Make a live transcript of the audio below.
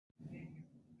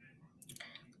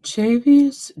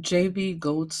Javius J.B.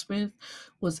 Goldsmith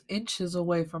was inches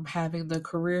away from having the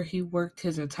career he worked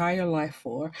his entire life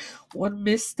for. One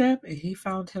misstep, and he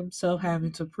found himself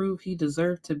having to prove he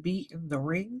deserved to be in the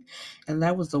ring, and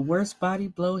that was the worst body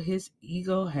blow his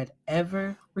ego had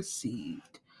ever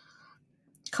received.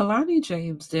 Kalani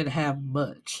James didn't have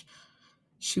much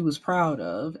she was proud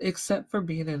of, except for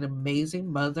being an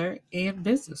amazing mother and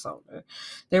business owner.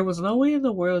 There was no way in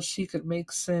the world she could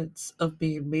make sense of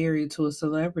being married to a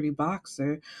celebrity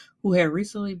boxer who had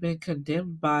recently been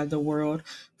condemned by the world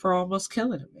for almost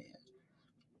killing a man.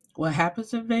 What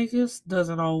happens in Vegas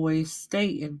doesn't always stay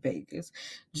in Vegas.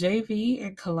 JV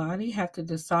and Kalani have to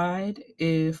decide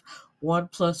if 1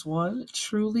 plus 1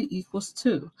 truly equals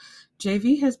 2.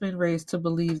 JV has been raised to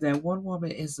believe that one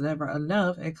woman is never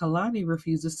enough, and Kalani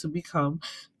refuses to become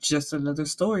just another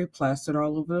story plastered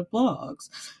all over the blogs.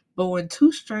 But when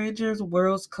two strangers'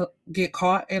 worlds get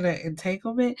caught in an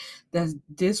entanglement that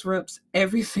disrupts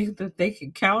everything that they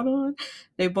can count on,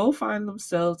 they both find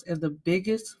themselves in the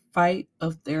biggest fight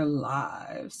of their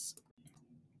lives.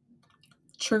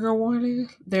 Trigger warning,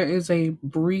 there is a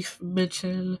brief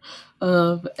mention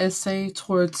of essay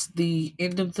towards the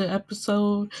end of the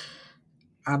episode.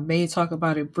 I may talk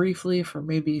about it briefly for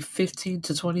maybe 15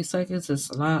 to 20 seconds.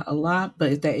 It's not a lot,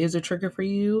 but if that is a trigger for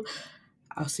you,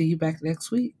 I'll see you back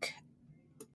next week.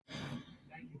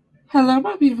 Hello,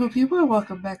 my beautiful people, and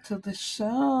welcome back to the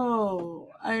show.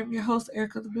 I am your host,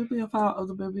 Erica, the Bibliophile of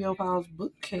the Bibliophile's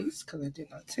Bookcase, because I did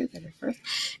not say that at first.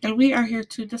 And we are here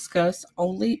to discuss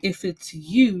Only If It's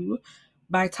You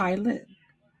by Tai Lin.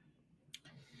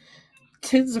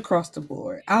 Tens across the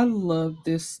board. I love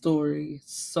this story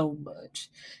so much.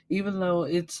 Even though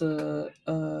it's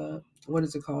what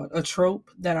is it called? A trope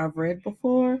that I've read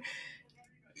before.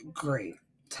 Great.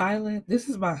 Thailand. This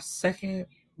is my second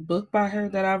book by her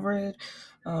that I've read.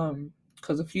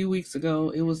 Because a few weeks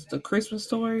ago it was the Christmas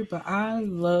story, but I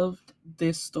loved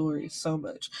this story so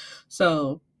much.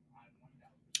 So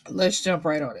let's jump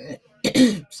right on it.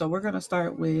 So we're gonna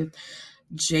start with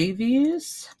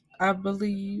Javius, I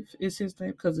believe is his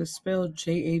name because it's spelled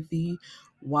Javyous.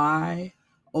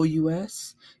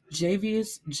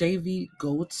 Javius JV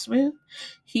Goldsmith.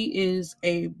 He is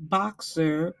a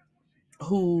boxer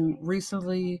who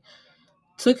recently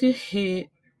took a hit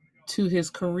to his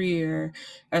career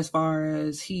as far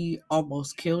as he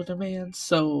almost killed a man.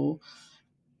 So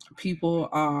people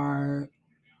are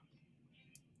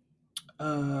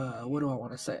what do I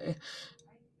want to say?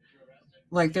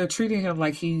 Like they're treating him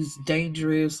like he's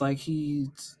dangerous, like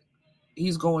he's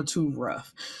going too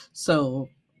rough. So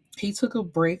he took a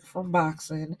break from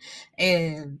boxing,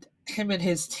 and him and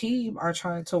his team are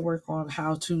trying to work on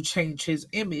how to change his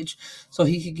image so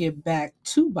he can get back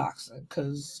to boxing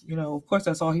because, of course,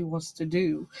 that's all he wants to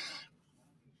do.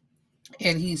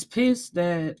 And he's pissed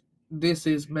that this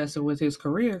is messing with his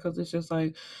career because it's just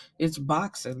like, it's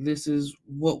boxing. This is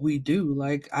what we do.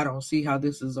 Like, I don't see how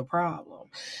this is a problem.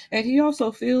 And he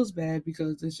also feels bad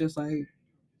because it's just like,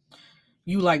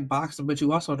 you like boxing, but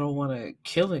you also don't want to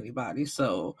kill anybody.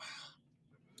 So,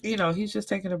 he's just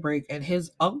taking a break. And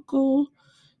his uncle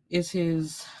is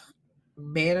his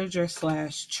manager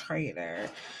slash trainer.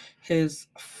 His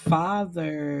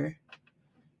father,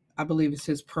 I believe, is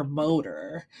his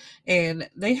promoter. And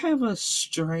they have a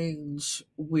strange,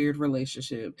 weird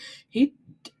relationship. He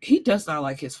does not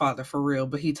like his father for real,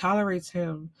 but he tolerates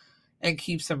him and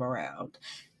keeps him around.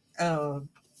 Um,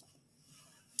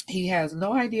 he has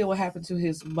no idea what happened to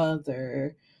his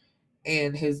mother,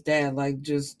 and his dad like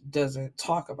just doesn't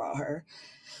talk about her.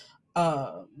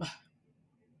 Um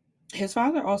his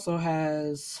father also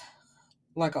has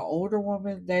like an older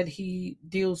woman that he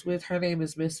deals with. Her name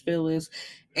is Miss Phyllis,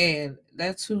 and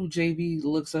that's who JB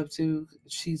looks up to.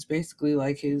 She's basically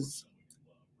like his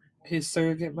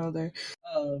surrogate mother.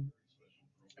 Um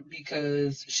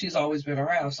because she's always been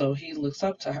around, so he looks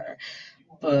up to her.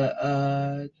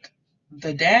 But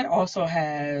the dad also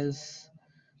has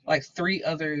like three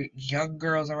other young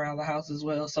girls around the house as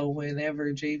well. So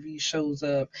whenever JV shows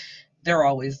up, they're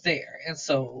always there. And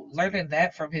so learning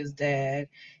that from his dad,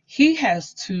 he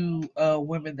has two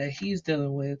women that he's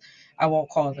dealing with. I won't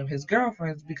call them his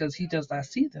girlfriends because he does not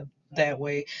see them that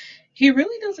way. He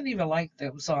really doesn't even like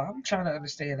them. So I'm trying to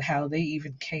understand how they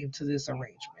even came to this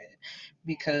arrangement.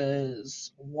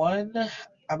 Because one,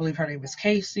 I believe her name is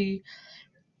Casey,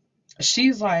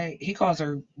 she's like, he calls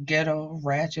her ghetto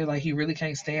ratchet, like he really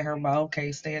can't stand her mouth,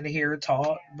 can't stand to hear her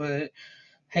talk, but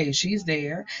hey, she's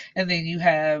there. And then you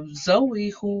have Zoe,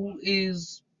 who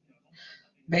is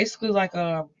basically like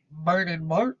a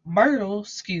Myrtle,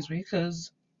 excuse me,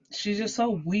 because she's just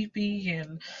so weepy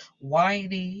and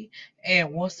whiny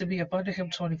and wants to be up under him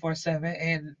 24/7,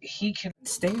 and he can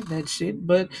stand that shit.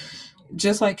 But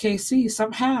just like KC,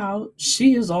 somehow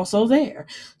she is also there.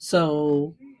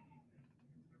 So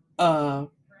uh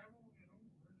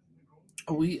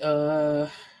we uh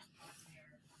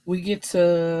we get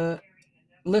to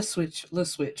let's switch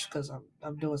because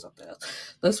I'm doing something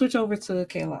else. Let's switch over to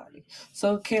Kaylani.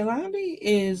 So Kaylani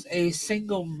is a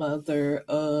single mother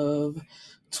of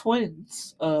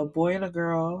twins, a boy and a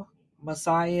girl,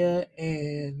 Messiah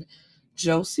and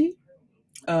Josie.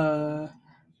 Uh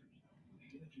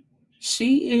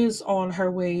she is on her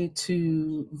way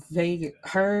to Vegas.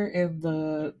 Her and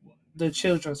the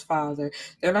children's father,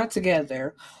 they're not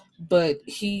together, but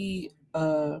he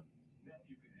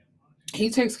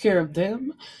takes care of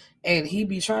them, and he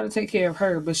be trying to take care of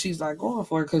her, but she's not going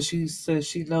for it because she says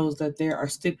she knows that there are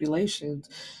stipulations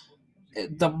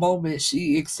the moment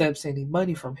she accepts any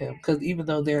money from him, because even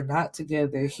though they're not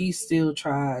together, he still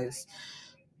tries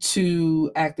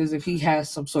to act as if he has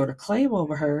some sort of claim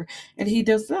over her, and he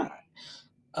does not.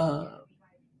 uh,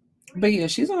 but yeah,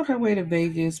 she's on her way to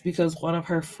Vegas because one of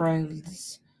her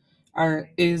friends are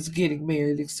is getting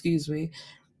married, excuse me,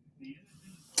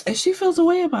 and she feels a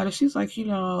way about it. She's like,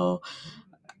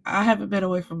 I haven't been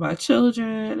away from my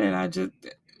children, and I just,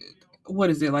 what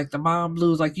is it, like the mom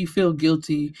blues? Like you feel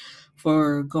guilty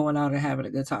for going out and having a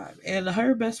good time. And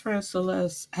her best friend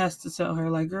Celeste has to tell her,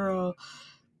 like, girl,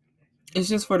 it's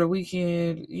just for the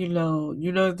weekend.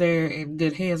 They're in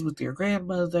good hands with your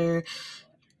grandmother,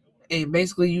 and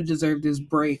basically you deserve this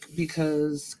break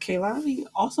because Kaylani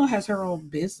also has her own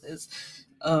business.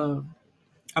 Um,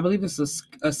 I believe it's a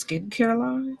skincare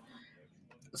line.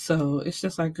 So it's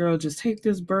just like, girl, just take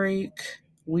this break.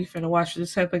 We finna watch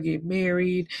this heifer get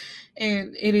married,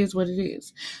 and it is what it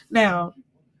is. Now,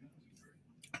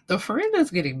 the friend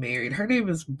that's getting married, her name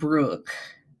is Brooke.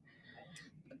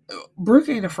 Brooke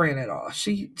ain't a friend at all.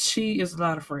 She is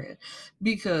not a friend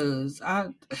because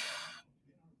I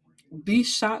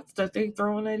these shots that they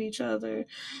throwing at each other,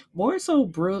 more so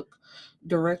Brooke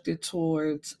directed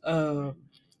towards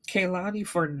Kaylani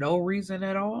for no reason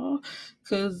at all,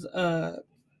 because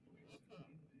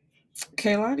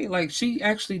Kaylani, like, she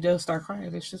actually does start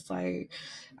crying. It's just like,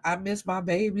 I miss my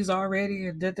babies already,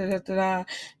 and da da da da da.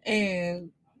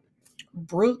 And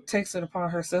Brooke takes it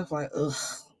upon herself, like, ugh,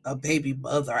 a baby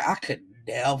mother. I could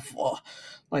never.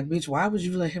 Like, bitch, why would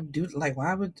you let him do, like,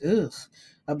 why would, ugh,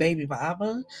 a baby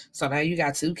mama? So now you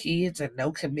got two kids and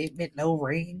no commitment, no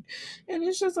ring. And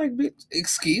it's just like, bitch,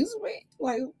 excuse me?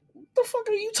 Like, what the fuck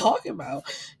are you talking about?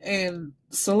 And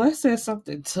Celeste says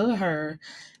something to her,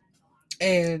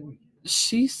 and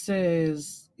she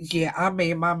says, yeah, I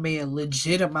made my man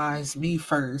legitimize me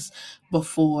first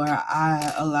before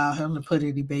I allow him to put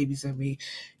any babies in me.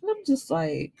 And I'm just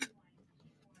like,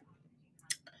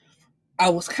 I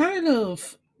was kind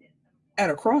of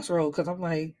at a crossroad because I'm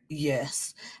like,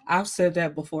 yes, I've said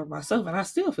that before myself, and I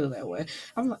still feel that way.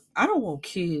 I'm like, I don't want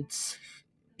kids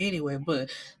anyway,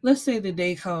 but let's say the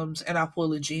day comes and I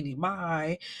pull a Jeannie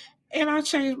Mai and I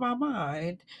change my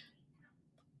mind.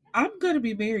 I'm gonna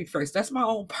be married first. That's my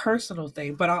own personal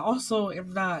thing. But I also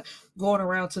am not going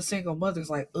around to single mothers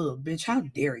like, ugh, bitch, how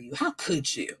dare you? How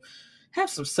could you? Have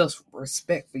some self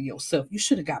respect for yourself. You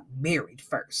should have got married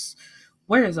first.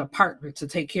 Where is a partner to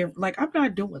take care of? Like, I'm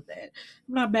not doing that.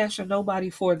 I'm not bashing nobody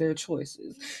for their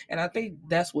choices. And I think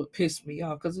that's what pissed me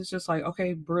off, because it's just like,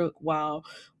 okay, Brooke, while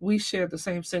we share the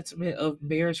same sentiment of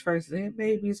marriage first, then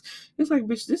babies, it's like,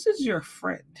 bitch, this is your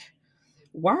friend.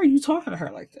 Why are you talking to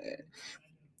her like that?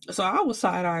 So I was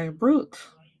side eyeing Brooke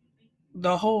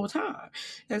the whole time.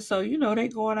 And so, they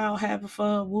going out having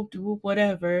fun, whoop de whoop,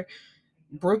 whatever.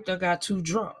 Brooke done got too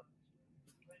drunk.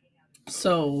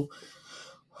 So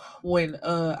when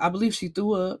I believe she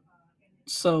threw up,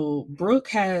 so Brooke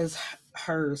has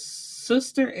her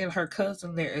sister and her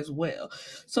cousin there as well.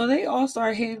 So they all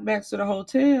start heading back to the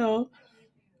hotel,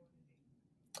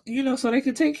 so they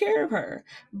could take care of her.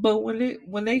 But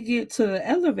when they get to the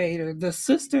elevator, the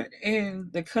sister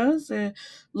and the cousin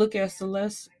look at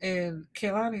Celeste and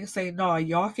Kaylani and say, "No,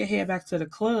 y'all can head back to the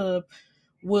club.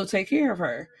 We'll take care of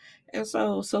her." And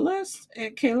so Celeste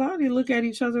and Kaylani look at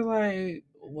each other like,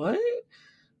 "What?"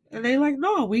 And they like,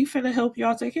 "No, we finna help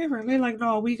y'all take care of her." And they like,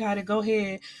 "No, we gotta go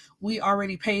ahead. We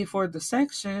already paid for the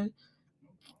section,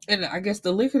 and I guess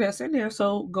the liquor that's in there,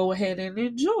 so go ahead and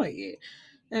enjoy it."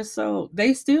 And so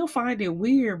they still find it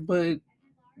weird, but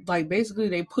like basically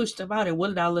they pushed them out and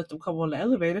would not let them come on the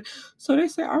elevator. So they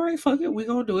said, "All right, fuck it, we're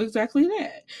gonna do exactly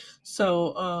that."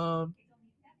 So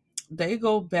they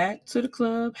go back to the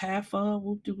club, have fun,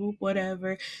 whoop de whoop,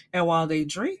 whatever. And while they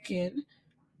drinking,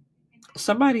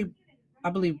 somebody, I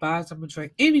believe, buys him a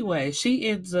drink. Anyway, she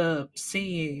ends up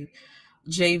seeing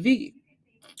JV.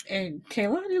 And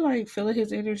Kaylani like feeling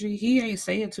his energy. He ain't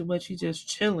saying too much. He just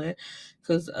chilling.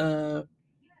 Cause I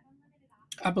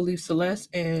believe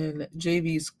Celeste and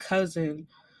JV's cousin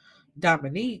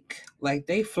Dominique, like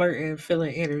they flirting,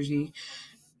 feeling energy.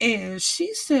 And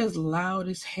she says loud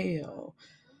as hell,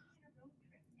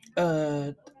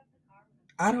 uh,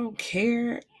 I don't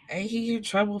care. Ain't he in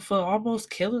trouble for almost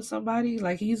killing somebody?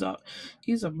 Like he's a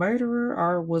murderer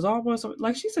or was almost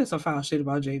like she said some foul shit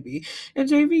about JB. And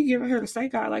JB giving her the same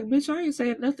guy, like, bitch, I ain't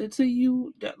saying nothing to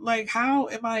you. Like, how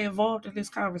am I involved in this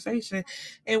conversation?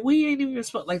 And we ain't even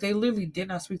spoke, like they literally did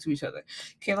not speak to each other.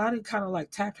 Kaylani kind of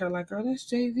like tapped her like, girl, that's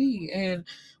JV. And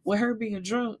with her being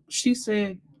drunk, she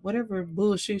said whatever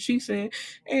bullshit she said.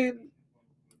 And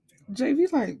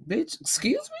JV like, bitch,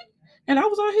 excuse me? And I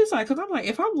was on his side because I'm like,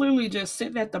 if I'm literally just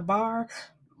sitting at the bar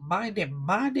minding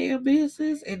my damn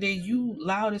business and then you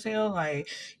loud as hell, like,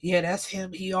 yeah, that's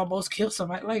him. He almost killed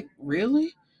somebody. Like,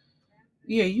 really?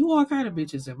 Yeah, you all kind of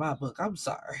bitches in my book. I'm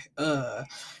sorry.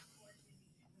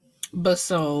 But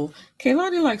so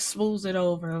Kaylani like smooths it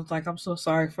over and was like, I'm so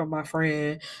sorry for my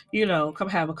friend. Come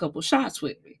have a couple shots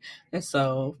with me. And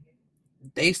so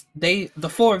the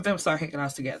four of them start hanging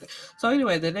out together. So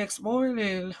anyway, the next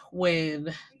morning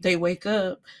when they wake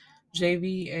up,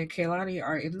 JV and Kaylani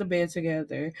are in the bed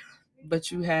together, but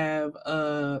you have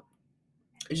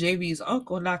JV's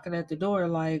uncle knocking at the door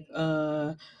like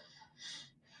the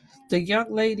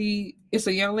young lady, it's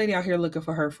a young lady out here looking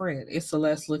for her friend. It's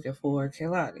Celeste looking for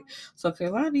Kaylani. So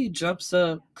Kaylani jumps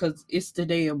up because it's the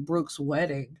day of Brooke's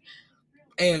wedding,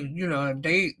 and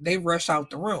they rush out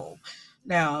the room.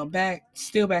 Now back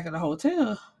in the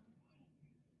hotel,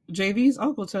 JV's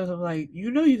uncle tells him, like,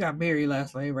 you got married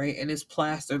last night, right? And it's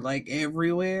plastered like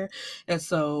everywhere. And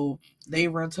so they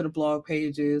run to the blog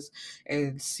pages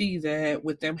and see that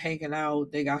with them hanging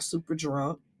out, they got super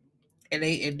drunk and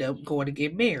they end up going to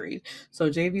get married. So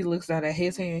JV looks down at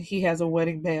his hand. He has a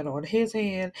wedding band on his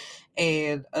hand.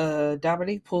 And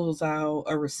Dominique pulls out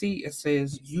a receipt and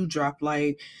says, you dropped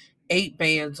like 8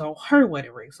 bands on her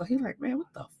wedding ring. So he's like, man,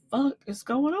 what the fuck is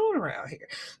going on around here?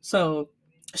 So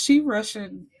she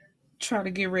rushing trying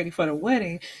to get ready for the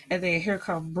wedding, and then here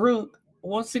come Brooke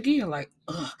once again, like,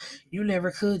 ugh, you never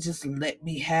could just let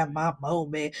me have my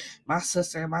moment. My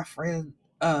sister and my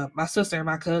sister and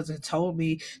my cousin told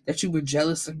me that you were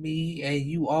jealous of me and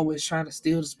you always trying to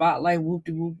steal the spotlight, whoop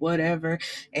de whoop, whatever,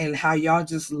 and how y'all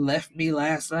just left me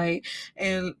last night.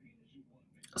 And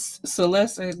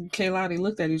Celeste and Kaylani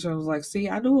looked at each other and was like, see,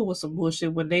 I knew it was some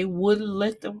bullshit when they wouldn't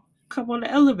let them come on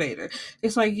the elevator.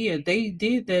 It's like, yeah, they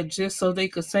did that just so they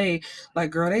could say,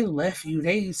 like, girl, they left you.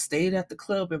 They stayed at the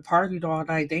club and partied all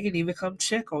night. They didn't even come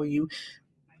check on you.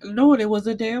 Knowing it was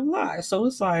a damn lie. So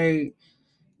it's like,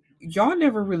 y'all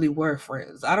never really were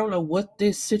friends. I don't know what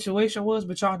this situation was,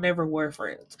 but y'all never were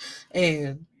friends.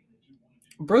 And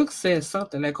Brooke says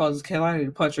something that causes Kaylani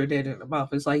to punch her dead in the mouth.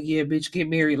 It's like, yeah, bitch, get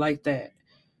married like that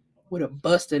with a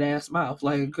busted ass mouth.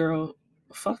 Like, girl,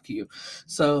 fuck you.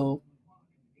 So,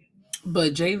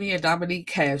 but JV and Dominique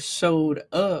has showed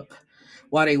up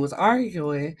while they was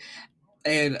arguing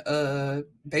and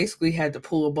basically had to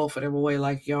pull both of them away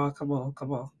like, y'all, come on,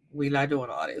 come on. We not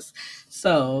doing all this.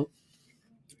 So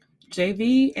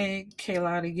JV and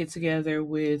Kaylani get together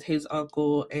with his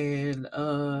uncle and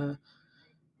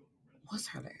what's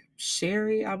her name?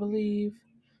 Sherry, I believe.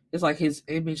 It's like his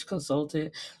image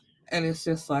consultant. And it's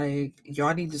just like,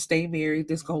 y'all need to stay married.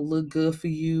 This gonna look good for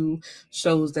you.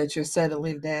 Shows that you're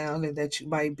settling down and that you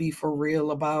might be for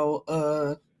real about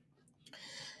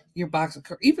your boxing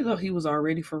career. Even though he was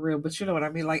already for real, but you know what I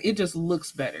mean? Like, it just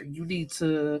looks better. You need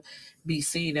to be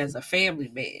seen as a family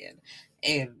man.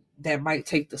 And that might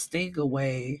take the sting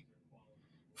away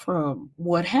from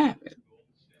what happened.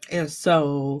 And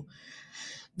so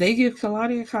they give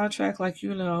Kalani a contract like,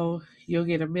 you'll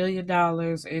get $1 million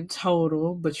in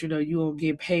total, but you won't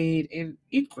get paid in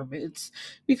increments.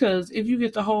 Because if you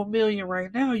get the whole million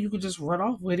right now, you can just run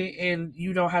off with it and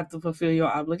you don't have to fulfill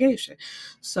your obligation.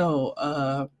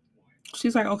 So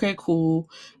she's like, okay, cool,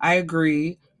 I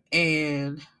agree.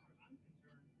 And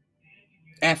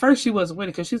at first she wasn't with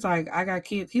it because she's like, I got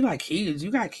kids. He like, kids?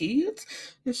 You got kids?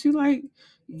 And she like,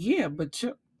 yeah, but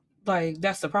like,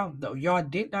 that's the problem though. Y'all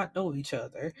did not know each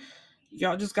other.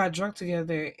 Y'all just got drunk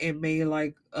together and made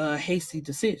like a hasty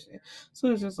decision.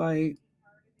 So it's just like,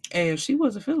 and she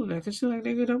wasn't feeling that because she's like,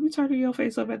 nigga, don't be turning your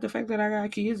face up at the fact that I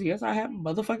got kids. Yes, I have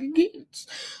motherfucking kids.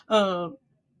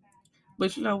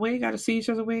 But we ain't got to see each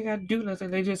other. We ain't got to do nothing.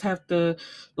 They just have to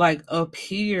like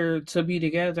appear to be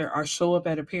together or show up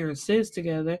at appearances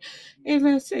together, and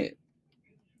that's it.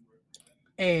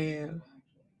 And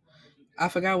I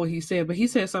forgot what he said, but he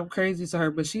said something crazy to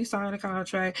her. But she signed a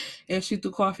contract and she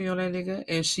threw coffee on that nigga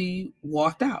and she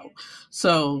walked out.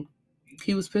 So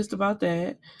he was pissed about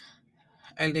that.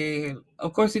 And then,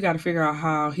 of course, he got to figure out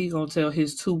how he gonna tell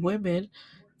his two women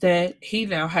that he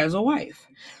now has a wife,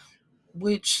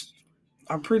 which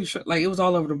I'm pretty sure, like, it was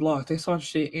all over the blog. They saw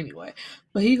shit anyway.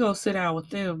 But he gonna sit down with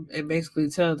them and basically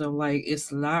tell them, like,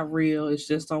 it's not real. It's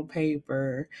just on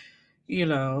paper. You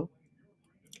know,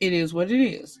 it is what it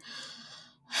is.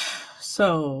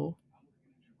 So,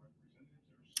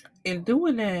 in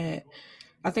doing that,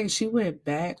 I think she went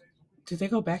back. Did they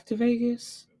go back to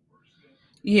Vegas?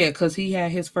 Yeah, because he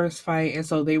had his first fight, and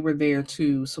so they were there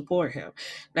to support him.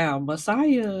 Now,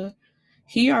 Messiah,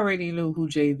 he already knew who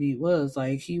JV was.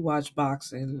 Like, he watched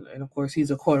boxing, and of course,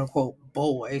 he's a quote unquote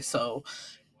boy. So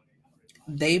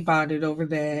they bonded over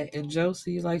that. And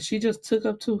Josie, like, she just took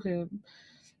up to him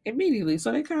immediately.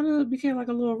 So they kind of became like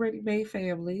a little ready made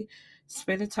family,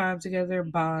 spending time together,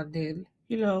 bonding,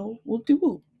 whoop de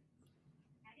whoop.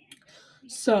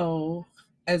 So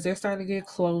as they're starting to get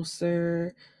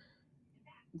closer,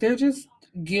 they're just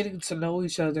getting to know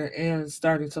each other and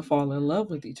starting to fall in love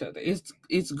with each other.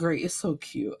 It's great. It's so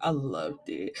cute. I loved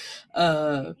it.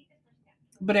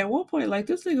 But at one point, like,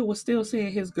 this nigga was still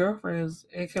seeing his girlfriends,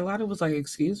 and Kelani was like,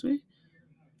 "Excuse me,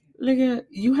 nigga,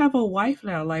 you have a wife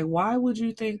now. Like, why would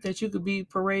you think that you could be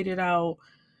paraded out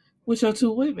with your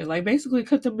two women? Like, basically,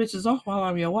 cut them bitches off while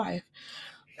I'm your wife."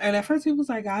 And at first, he was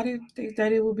like, "I didn't think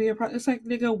that it would be a problem." It's like,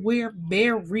 nigga, we're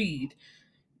married.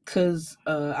 Cause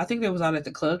I think they was out at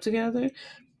the club together,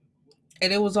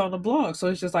 and it was on the blog. So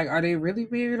it's just like, are they really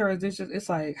married, or is this just? It's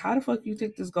like, how the fuck you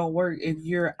think this gonna work if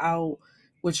you're out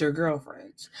with your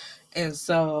girlfriends? And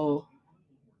so,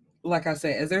 like I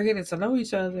said, as they're getting to know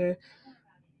each other,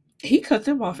 he cut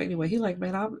them off anyway. He like,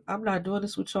 man, I'm not doing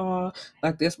this with y'all.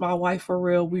 Like, this my wife for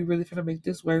real. We really gonna make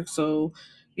this work. So,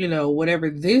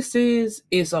 whatever this is,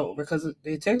 it's over. Because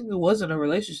it technically wasn't a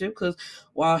relationship. Because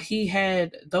while he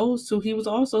had those two, he was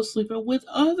also sleeping with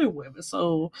other women.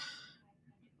 So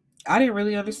I didn't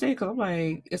really understand. Because I'm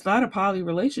like, it's not a poly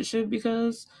relationship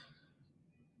because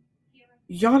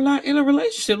y'all not in a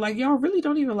relationship. Like, y'all really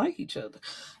don't even like each other.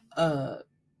 Uh,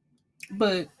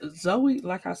 but Zoe,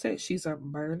 like I said, she's a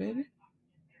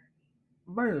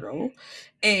Myrtle,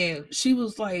 and she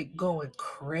was like going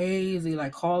crazy,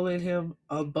 like calling him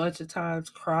a bunch of times,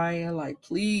 crying, like,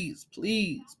 please,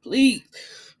 please, please.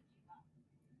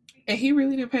 And he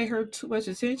really didn't pay her too much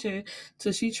attention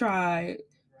till she tried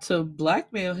to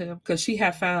blackmail him because she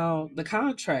had found the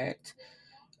contract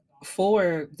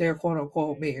for their quote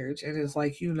unquote marriage. And it's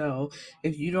like,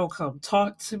 if you don't come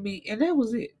talk to me, and that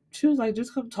was it. She was like,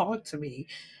 just come talk to me.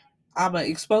 I'ma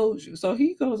expose you. So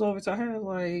he goes over to her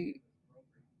like,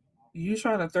 you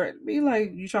trying to threaten me?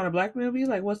 Like, you trying to blackmail me?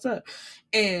 Like, what's up?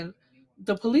 And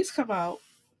the police come out,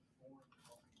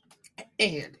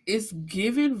 and it's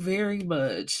given very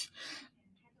much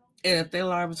in a thin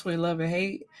line between love and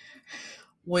hate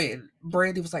when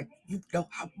Brandy was like, you know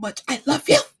how much I love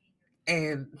you.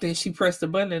 And then she pressed the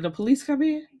button and the police come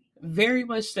in. Very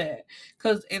much that.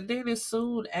 And then as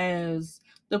soon as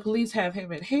the police have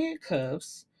him in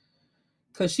handcuffs,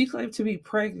 because she claimed to be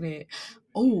pregnant.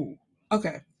 Oh,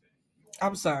 okay.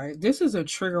 I'm sorry. This is a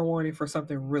trigger warning for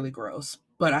something really gross,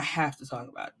 but I have to talk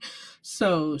about it.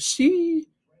 So she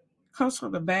comes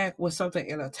from the back with something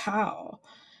in a towel.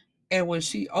 And when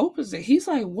she opens it, he's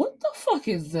like, what the fuck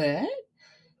is that?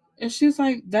 And she's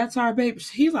like, that's our baby.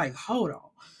 He's like, hold on.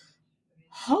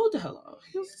 Hold the hell on.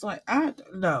 He was like,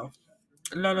 no.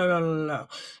 No, no, no, no, no, no.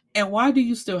 And why do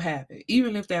you still have it?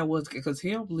 Even if that was, because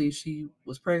he don't believe she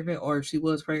was pregnant, or if she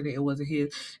was pregnant, it wasn't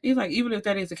his. He's like, even if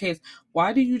that is the case,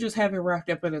 why do you just have it wrapped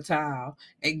up in a towel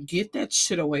and get that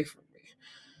shit away from me?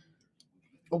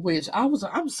 Which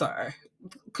I'm sorry.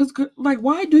 Because, like,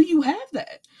 why do you have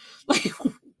that? Like,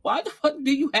 why the fuck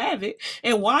do you have it?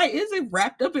 And why is it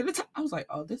wrapped up in a towel? I was like,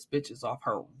 oh, this bitch is off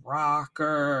her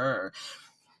rocker.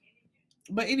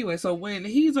 But anyway, so when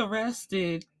he's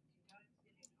arrested,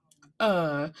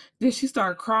 uh then she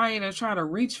started crying and trying to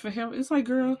reach for him. It's like,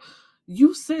 girl,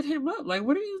 you set him up. Like,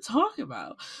 what are you talking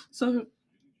about? So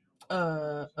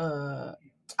uh uh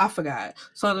I forgot.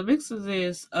 So in the mix of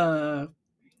this,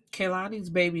 Kaylani's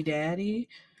baby daddy,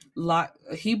 like,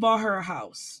 he bought her a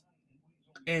house.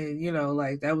 And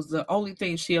like, that was the only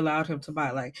thing she allowed him to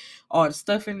buy. Like, all the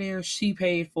stuff in there she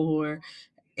paid for,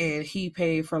 and he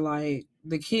paid for, like,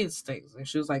 the kids things. And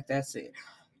she was like, that's it.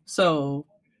 So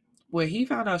when he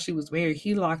found out she was married,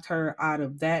 he locked her out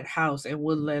of that house and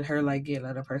wouldn't let her, like, get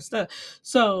none of her stuff.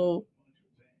 So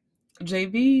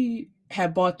JB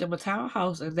had bought them a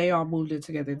townhouse and they all moved in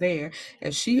together there.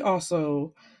 And she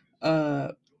also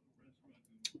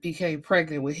became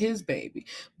pregnant with his baby.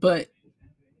 But,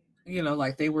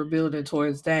 like they were building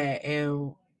towards that.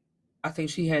 And I think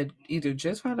she had either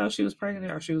just found out she was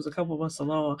pregnant or she was a couple months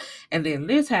along. And then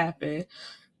this happened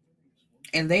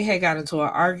and they had got into an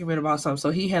argument about something.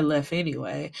 So he had left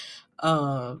anyway.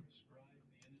 And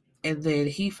then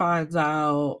she found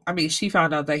out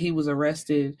that he was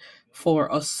arrested for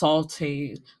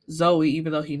assaulting Zoe,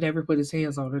 even though he never put his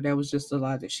hands on her. That was just a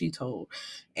lie that she told.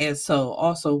 And so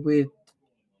also with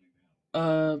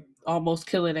almost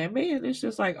killing that man, it's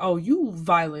just like, oh, you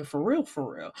violent for real,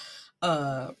 for real.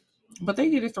 But they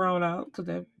get it thrown out because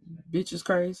that bitch is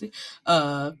crazy.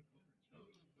 And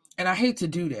I hate to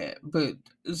do that, but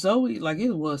Zoe, like,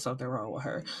 it was something wrong with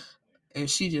her, and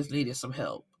she just needed some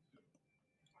help.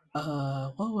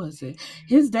 What was it?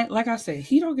 His dad, like I said,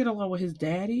 he don't get along with his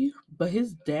daddy, but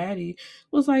his daddy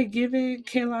was like giving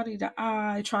Kehlani the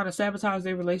eye, trying to sabotage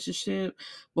their relationship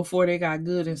before they got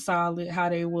good and solid how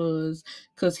they was,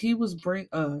 because he was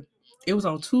it was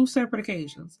on two separate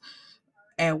occasions.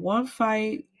 At one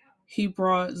fight, he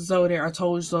brought Zoe there. I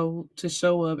told Zoe to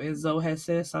show up, and Zoe had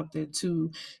said something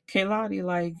to Kehlani,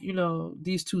 like,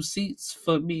 these two seats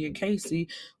for me and Casey,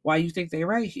 why you think they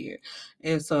right here?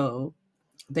 And so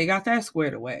they got that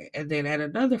squared away. And then at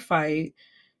another fight,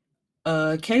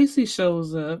 Casey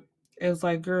shows up and it's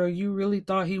like, girl, you really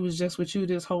thought he was just with you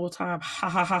this whole time? Ha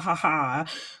ha ha ha ha.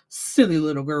 Silly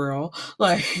little girl.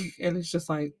 Like, and it's just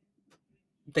like,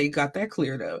 they got that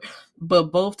cleared up.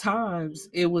 But both times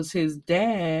it was his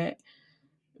dad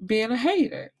being a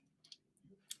hater,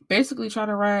 basically trying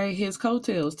to ride his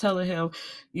coattails, telling him,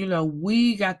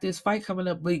 we got this fight coming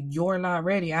up, but you're not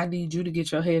ready. I need you to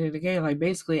get your head in the game. Like,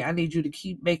 basically, I need you to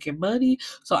keep making money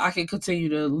so I can continue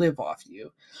to live off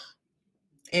you.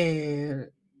 And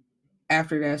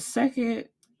after that second,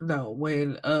 no,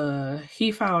 when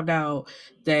he found out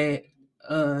that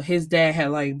his dad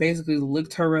had, like, basically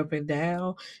looked her up and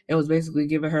down and was basically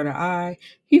giving her the eye,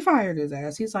 he fired his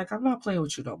ass. He's like, I'm not playing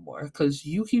with you no more because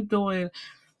you keep doing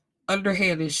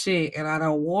underhanded shit and I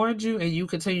don't warned you and you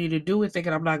continue to do it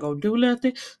thinking I'm not gonna do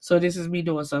nothing. So this is me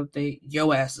doing something.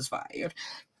 Your ass is fired.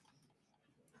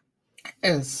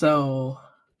 And so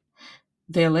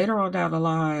then later on down the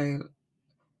line,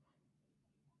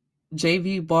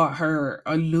 JV bought her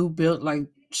a new build. Like,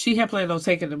 she had planned on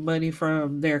taking the money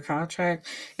from their contract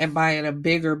and buying a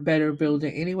bigger, better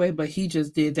building anyway, but he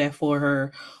just did that for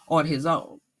her on his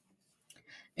own.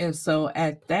 And so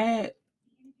at that,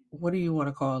 what do you want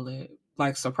to call it?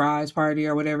 Like, surprise party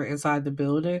or whatever inside the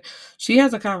building, she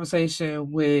has a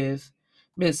conversation with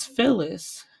Miss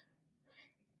Phyllis.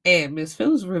 And Miss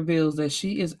Phyllis reveals that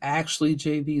she is actually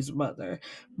JV's mother,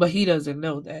 but he doesn't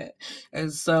know that.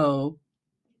 And so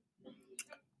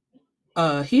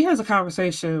he has a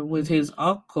conversation with his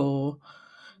uncle,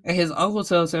 and his uncle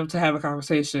tells him to have a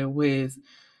conversation with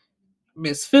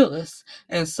Miss Phyllis.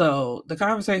 And so the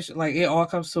conversation, like, it all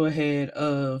comes to a head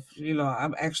of,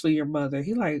 I'm actually your mother.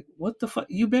 He like, what the fuck?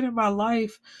 You've been in my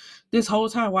life this whole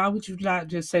time. Why would you not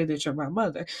just say that you're my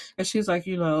mother? And she's like,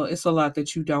 it's a lot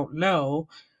that you don't know.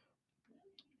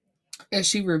 And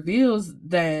she reveals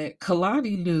that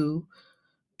Kalani knew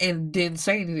and didn't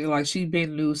say anything. Like, she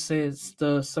been knew since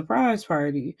the surprise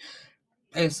party.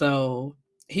 And so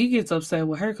he gets upset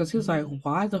with her because he's like,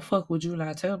 why the fuck would you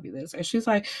not tell me this? And she's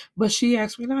like, but she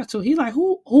asked me not to. He like,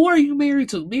 who are you married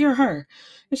to, me or her?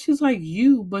 And she's like,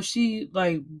 you. But she,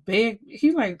 like, begged.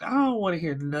 He like, I don't want to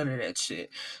hear none of that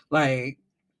shit. Like,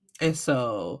 and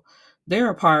so they're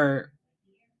apart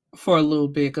for a little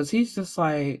bit because he's just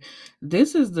like,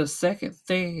 this is the second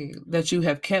thing that you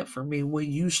have kept from me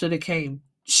when you should have came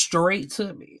straight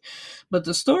to me. But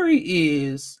the story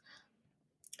is,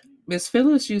 Miss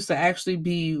Phyllis used to actually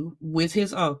be with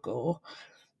his uncle.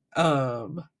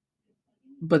 But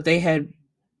they had,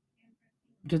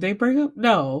 did they break up?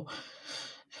 No.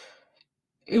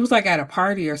 It was like at a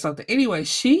party or something. Anyway,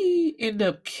 she ended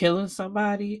up killing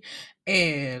somebody,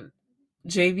 and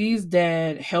JV's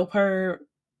dad helped her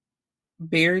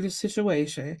bury the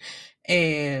situation,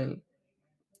 and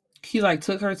he, like,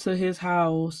 took her to his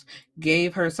house,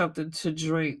 gave her something to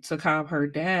drink to calm her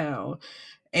down,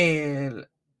 and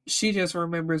she just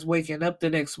remembers waking up the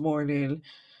next morning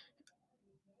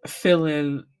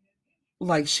feeling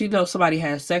like she knows somebody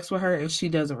had sex with her and she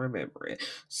doesn't remember it.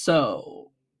 So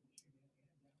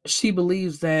she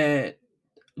believes that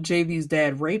JV's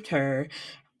dad raped her,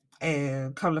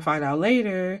 and come to find out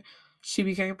later, she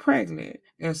became pregnant.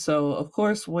 And so, of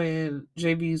course, when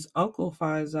JV's uncle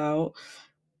finds out,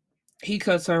 he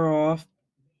cuts her off,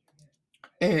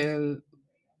 and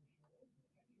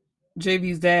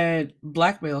JV's dad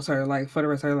blackmails her like for the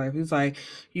rest of her life. He's like,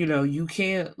 you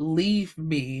can't leave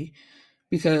me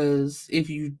because if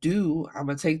you do, I'm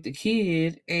gonna take the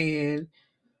kid and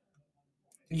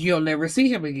you'll never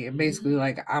see him again. Basically,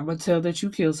 like, I'm gonna tell that you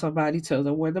killed somebody, tell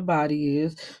them where the body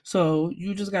is. So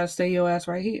you just gotta stay your ass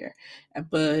right here.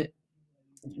 But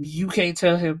you can't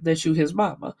tell him that you his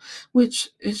mama, which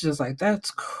is just like,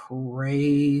 that's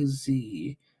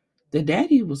crazy. The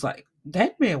daddy was like,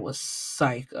 that man was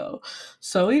psycho.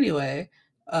 So anyway,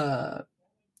 so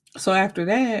after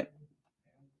that,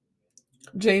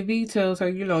 JV tells her,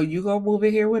 you gonna move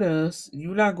in here with us.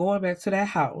 You're not going back to that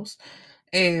house.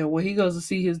 And when he goes to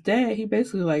see his dad, he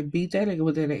basically like beat that nigga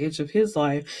within an inch of his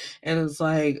life. And it's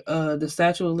like the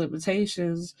statute of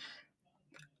limitations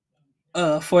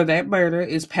for that murder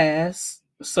is passed.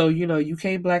 So, you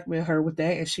can't blackmail her with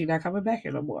that and she not coming back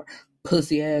here no more.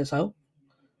 Pussy asshole.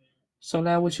 So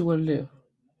now what you wanna do?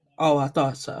 Oh, I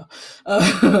thought so.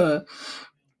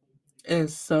 And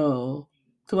so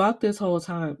throughout this whole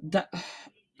time,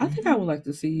 I think I would like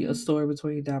to see a story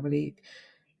between Dominique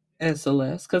and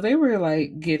Celeste because they were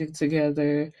like getting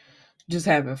together, just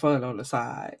having fun on the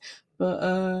side.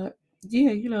 But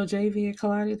yeah, JV and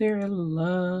Kalani, they're in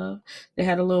love. They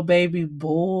had a little baby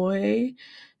boy,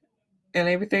 and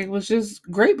everything was just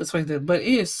great between them. But it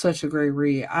is such a great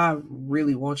read. I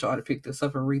really want y'all to pick this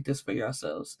up and read this for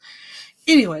yourselves.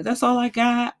 Anyway, that's all I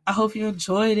got. I hope you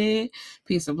enjoyed it.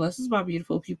 Peace and blessings, my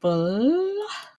beautiful people.